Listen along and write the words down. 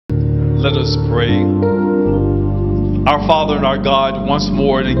Let us pray. Our Father and our God, once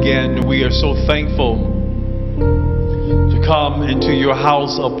more and again, we are so thankful to come into your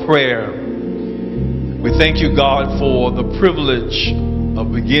house of prayer. We thank you, God, for the privilege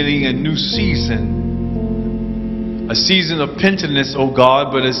of beginning a new season. A season of penitence, O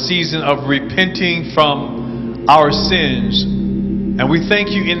God, but a season of repenting from our sins. And we thank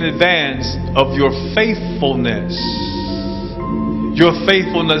you in advance of your faithfulness. Your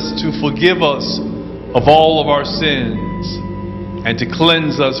faithfulness to forgive us of all of our sins and to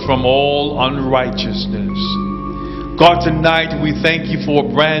cleanse us from all unrighteousness. God, tonight we thank you for a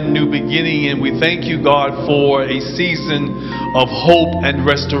brand new beginning, and we thank you, God, for a season of hope and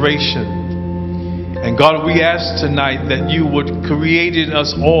restoration. And God, we ask tonight that you would create in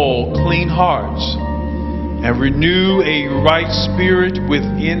us all clean hearts and renew a right spirit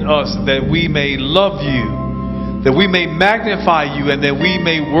within us, that we may love you, that we may magnify you, and that we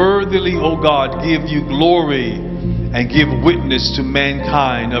may worthily, O God, give you glory and give witness to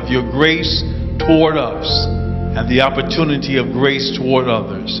mankind of your grace toward us and the opportunity of grace toward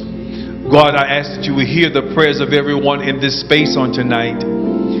others. God, I ask that you would hear the prayers of everyone in this space on tonight,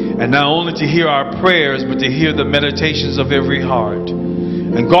 and not only to hear our prayers, but to hear the meditations of every heart.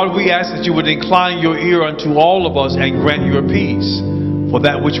 And God, we ask that you would incline your ear unto all of us and grant your peace. For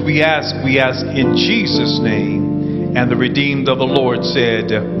that which we ask in Jesus' name. And the redeemed of the Lord said,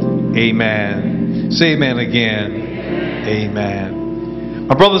 amen. Say amen again. Amen.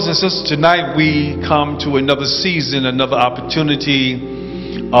 My brothers and sisters, tonight we come to another season, another opportunity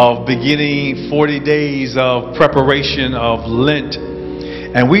of beginning 40 days of preparation of Lent.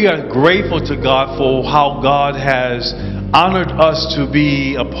 And we are grateful to God for how God has honored us to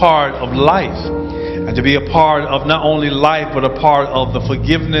be a part of life, and to be a part of not only life, but a part of the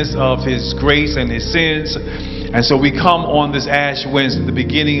forgiveness of His grace and His sins. And so we come on this Ash Wednesday, the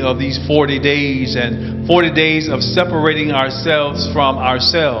beginning of these 40 days, and 40 days of separating ourselves from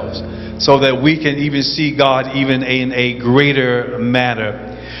ourselves, so that we can even see God even in a greater manner.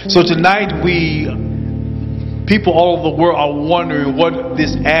 So tonight people all over the world are wondering what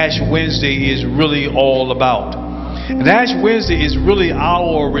this Ash Wednesday is really all about. And Ash Wednesday is really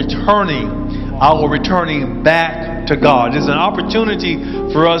our returning back to God. It's an opportunity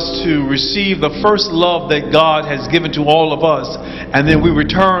for us to receive the first love that God has given to all of us, and then we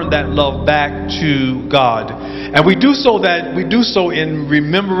return that love back to God. And we do so in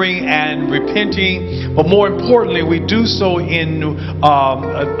remembering and repenting, but more importantly, we do so in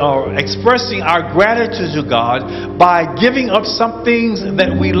expressing our gratitude to God by giving up some things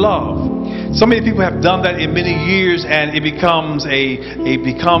that we love. So many people have done that in many years, and it becomes a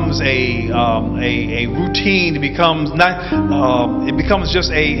routine. It becomes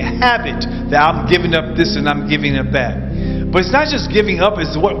just a habit that I'm giving up this and I'm giving up that. But it's not just giving up;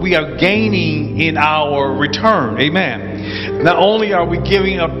 it's what we are gaining in our return. Amen. Not only are we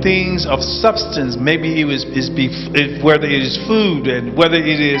giving up things of substance, maybe whether it is food, and whether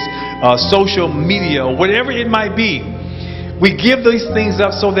it is social media, or whatever it might be. We give these things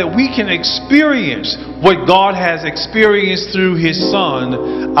up so that we can experience what God has experienced through His Son,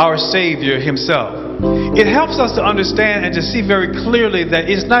 our Savior Himself. It helps us to understand and to see very clearly that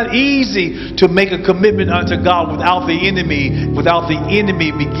it's not easy to make a commitment unto God without the enemy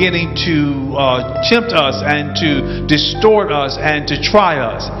beginning to tempt us and to distort us and to try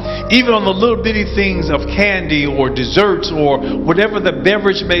us. Even on the little bitty things of candy or desserts or whatever the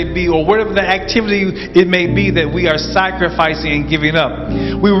beverage may be, or whatever the activity it may be that we are sacrificing and giving up,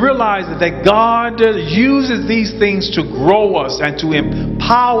 we realize that God uses these things to grow us and to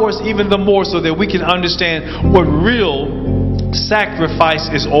empower us even the more, so that we can understand what real sacrifice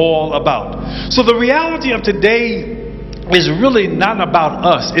is all about. So the reality of today is really not about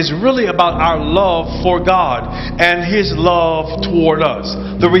us. It's really about our love for God and His love toward us.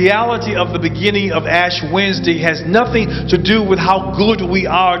 The reality of the beginning of Ash Wednesday has nothing to do with how good we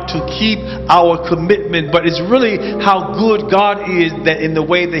are to keep our commitment, but it's really how good God is, that in the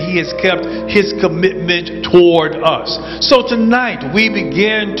way that He has kept His commitment toward us. So tonight we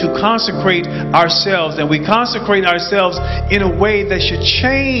begin to consecrate ourselves, and we consecrate ourselves in a way that should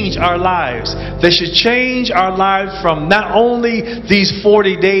change our lives. That should change our lives from not only these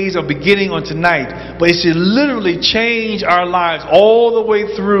 40 days of beginning on tonight, but it should literally change our lives all the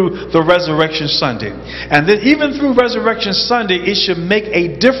way through the Resurrection Sunday. And then even through Resurrection Sunday, it should make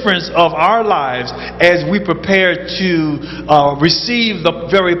a difference of our lives as we prepare to receive the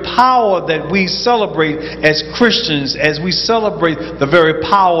very power that we celebrate as Christians, as we celebrate the very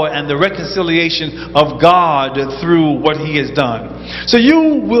power and the reconciliation of God through what He has done. So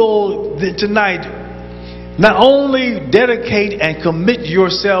you will tonight Not only dedicate and commit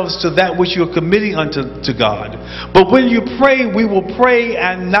yourselves to that which you're committing unto God, but when you pray, we will pray,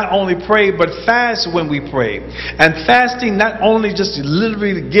 and not only pray, but fast when we pray. And fasting, not only just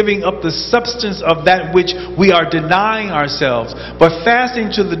literally giving up the substance of that which we are denying ourselves, but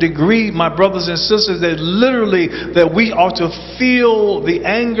fasting to the degree, my brothers and sisters, that literally that we ought to feel the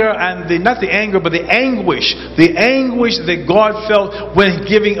anger and not the anger, but the anguish that God felt when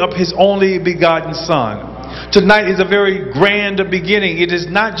giving up His only begotten Son. Tonight is a very grand beginning. It is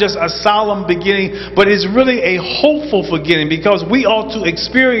not just a solemn beginning, but it's really a hopeful beginning, because we ought to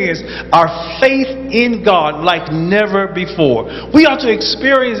experience our faith in God like never before. We ought to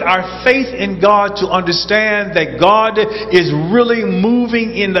experience our faith in God to understand that God is really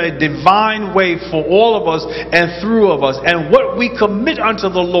moving in a divine way for all of us and through of us. And what we commit unto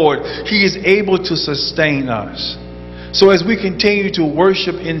the Lord, He is able to sustain us. So as we continue to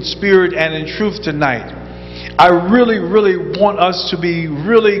worship in spirit and in truth tonight, I really want us to be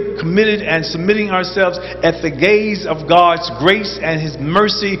really committed and submitting ourselves at the gaze of God's grace and His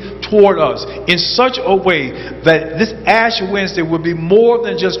mercy toward us in such a way that this Ash Wednesday will be more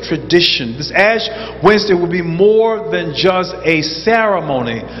than just tradition. This Ash Wednesday will be more than just a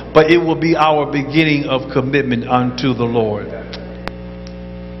ceremony, but it will be our beginning of commitment unto the Lord.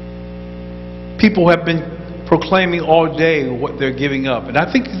 People have been proclaiming all day what they're giving up, and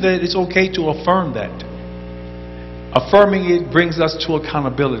I think that it's okay to affirm that. Affirming it brings us to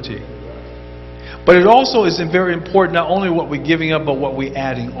accountability. But it also is very important, not only what we're giving up, but what we're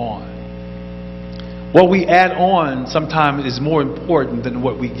adding on. What we add on sometimes is more important than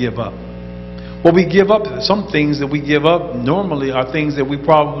what we give up. What we give up, some things that we give up normally are things that we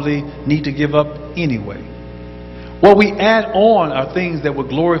probably need to give up anyway. What we add on are things that will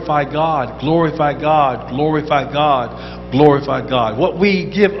glorify God, glorify God, glorify God, glorify God. What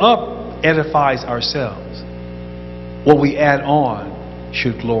we give up edifies ourselves. What we add on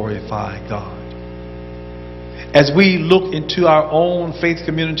should glorify God. As we look into our own faith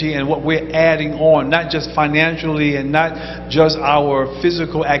community and what we're adding on, not just financially and not just our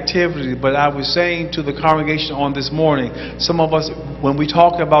physical activity, but I was saying to the congregation on this morning, some of us, when we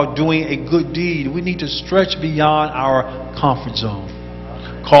talk about doing a good deed, we need to stretch beyond our comfort zone.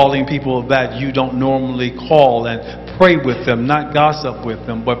 Calling people that you don't normally call and pray with them, not gossip with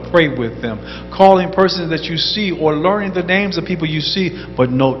them, but pray with them. Calling persons that you see, or learning the names of people you see,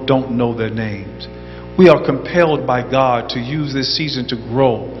 but don't know their names. We are compelled by God to use this season to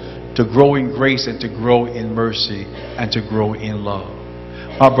grow in grace and to grow in mercy and to grow in love.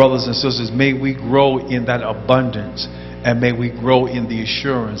 My brothers and sisters, may we grow in that abundance, and may we grow in the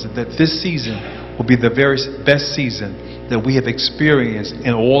assurance that this season will be the very best season that we have experienced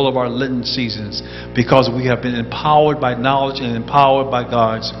in all of our Lenten seasons, because we have been empowered by knowledge and empowered by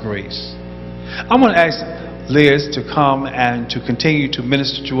God's grace. I'm going to ask Liz to come and to continue to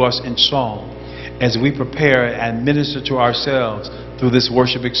minister to us in song as we prepare and minister to ourselves through this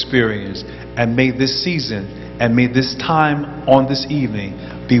worship experience. And may this season and may this time on this evening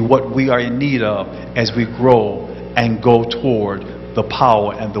be what we are in need of as we grow and go toward the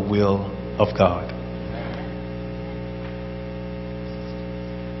power and the will of God.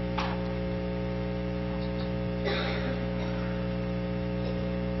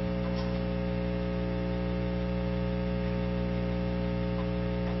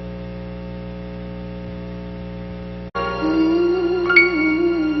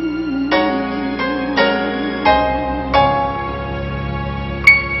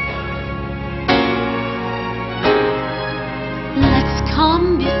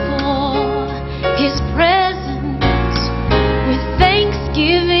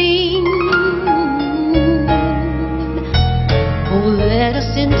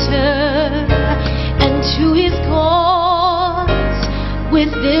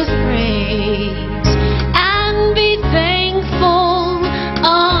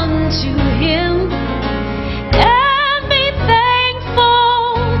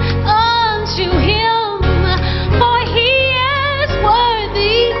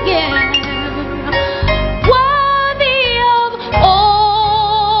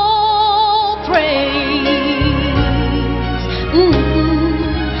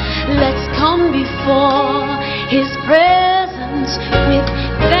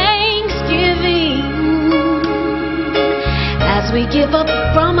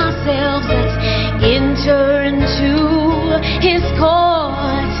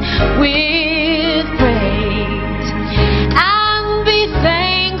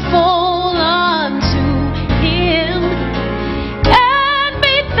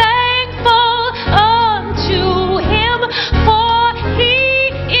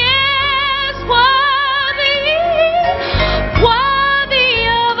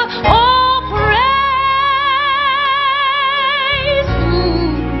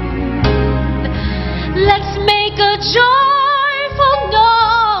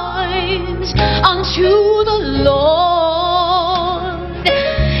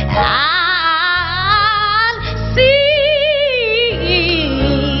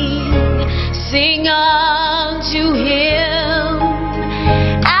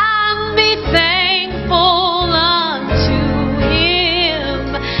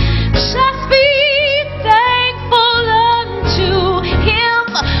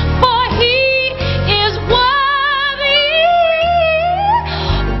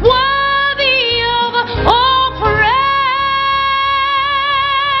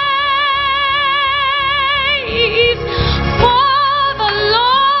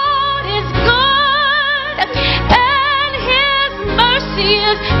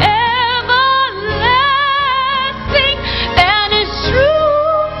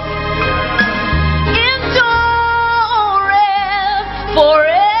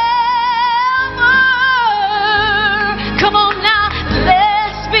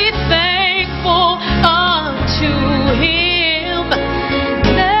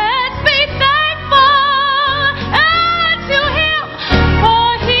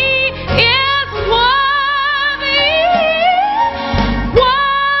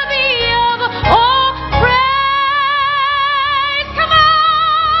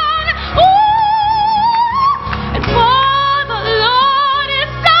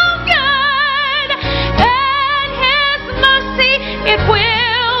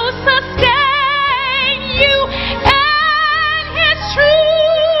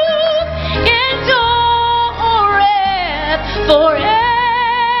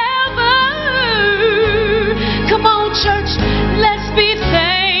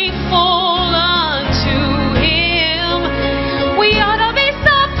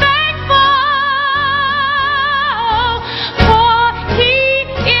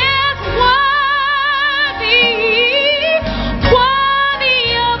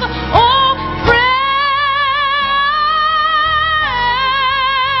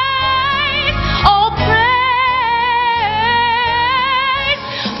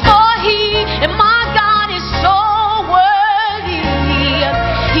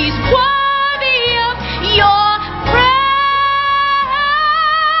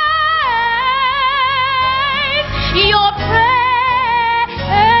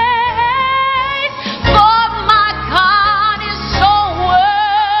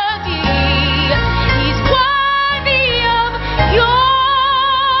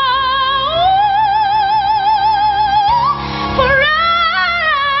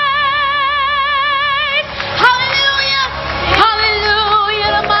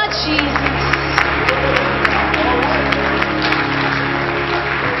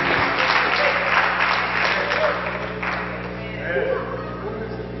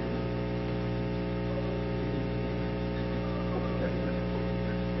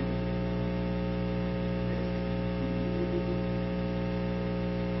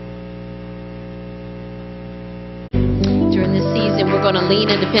 we're going to lean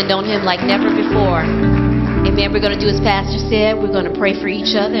and depend on Him like never before. Amen. We're going to do as Pastor said. We're going to pray for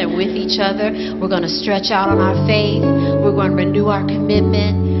each other and with each other. We're going to stretch out on our faith. We're going to renew our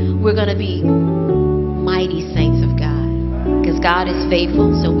commitment. We're going to be mighty saints of God, because God is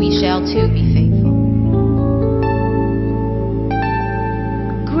faithful, so we shall too be faithful.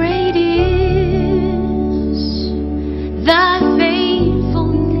 Great is thy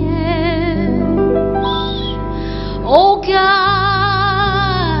faithfulness, O God.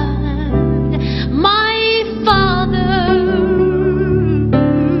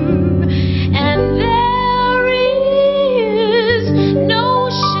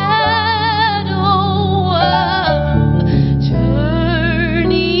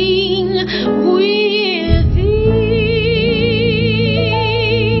 We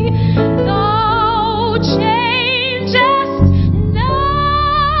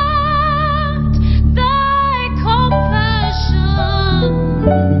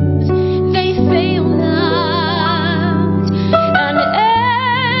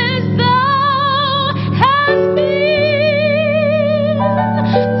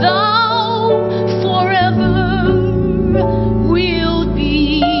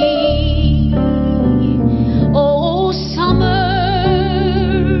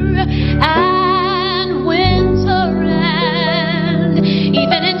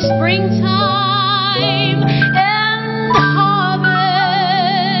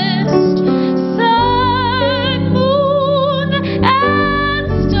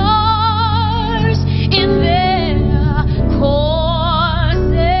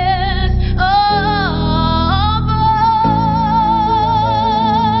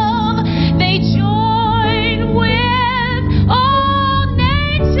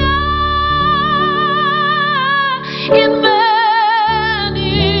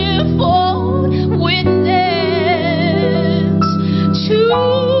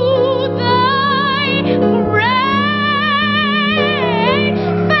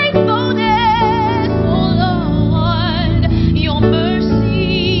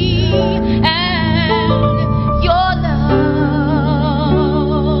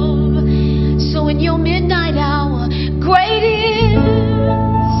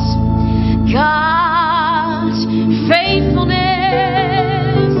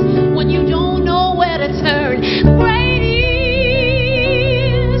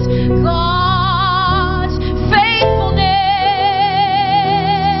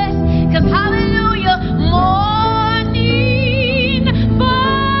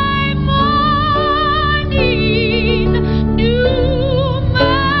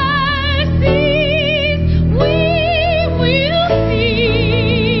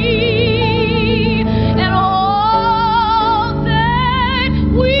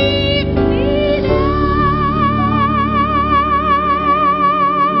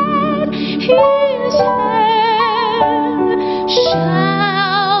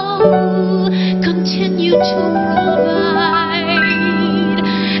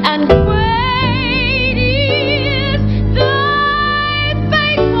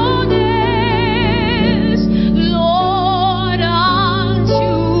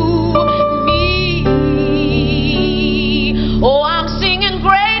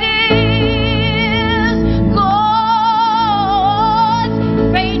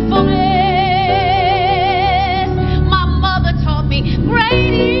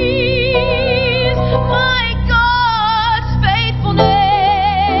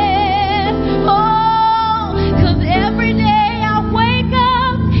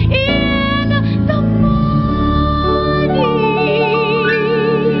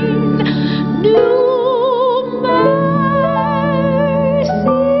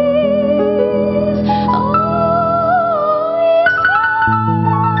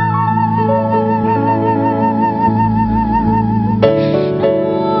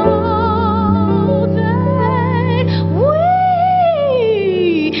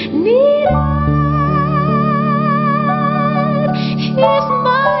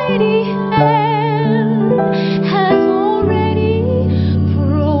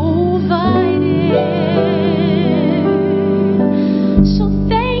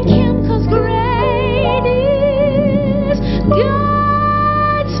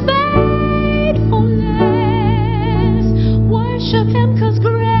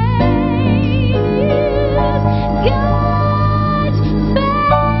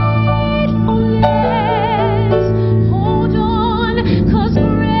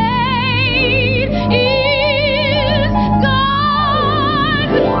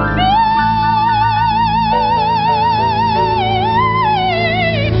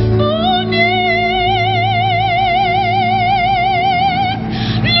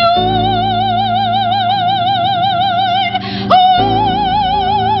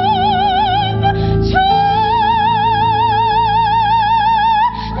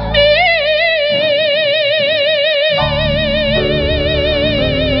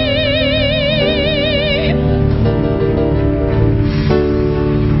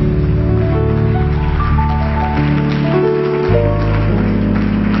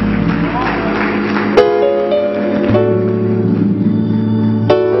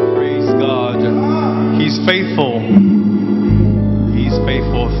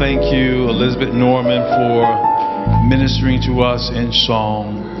Norman for ministering to us in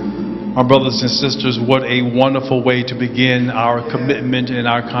song. My brothers and sisters, what a wonderful way to begin our commitment and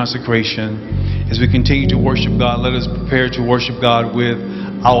our consecration. As we continue to worship God, let us prepare to worship God with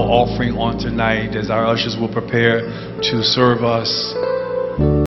our offering on tonight as our ushers will prepare to serve us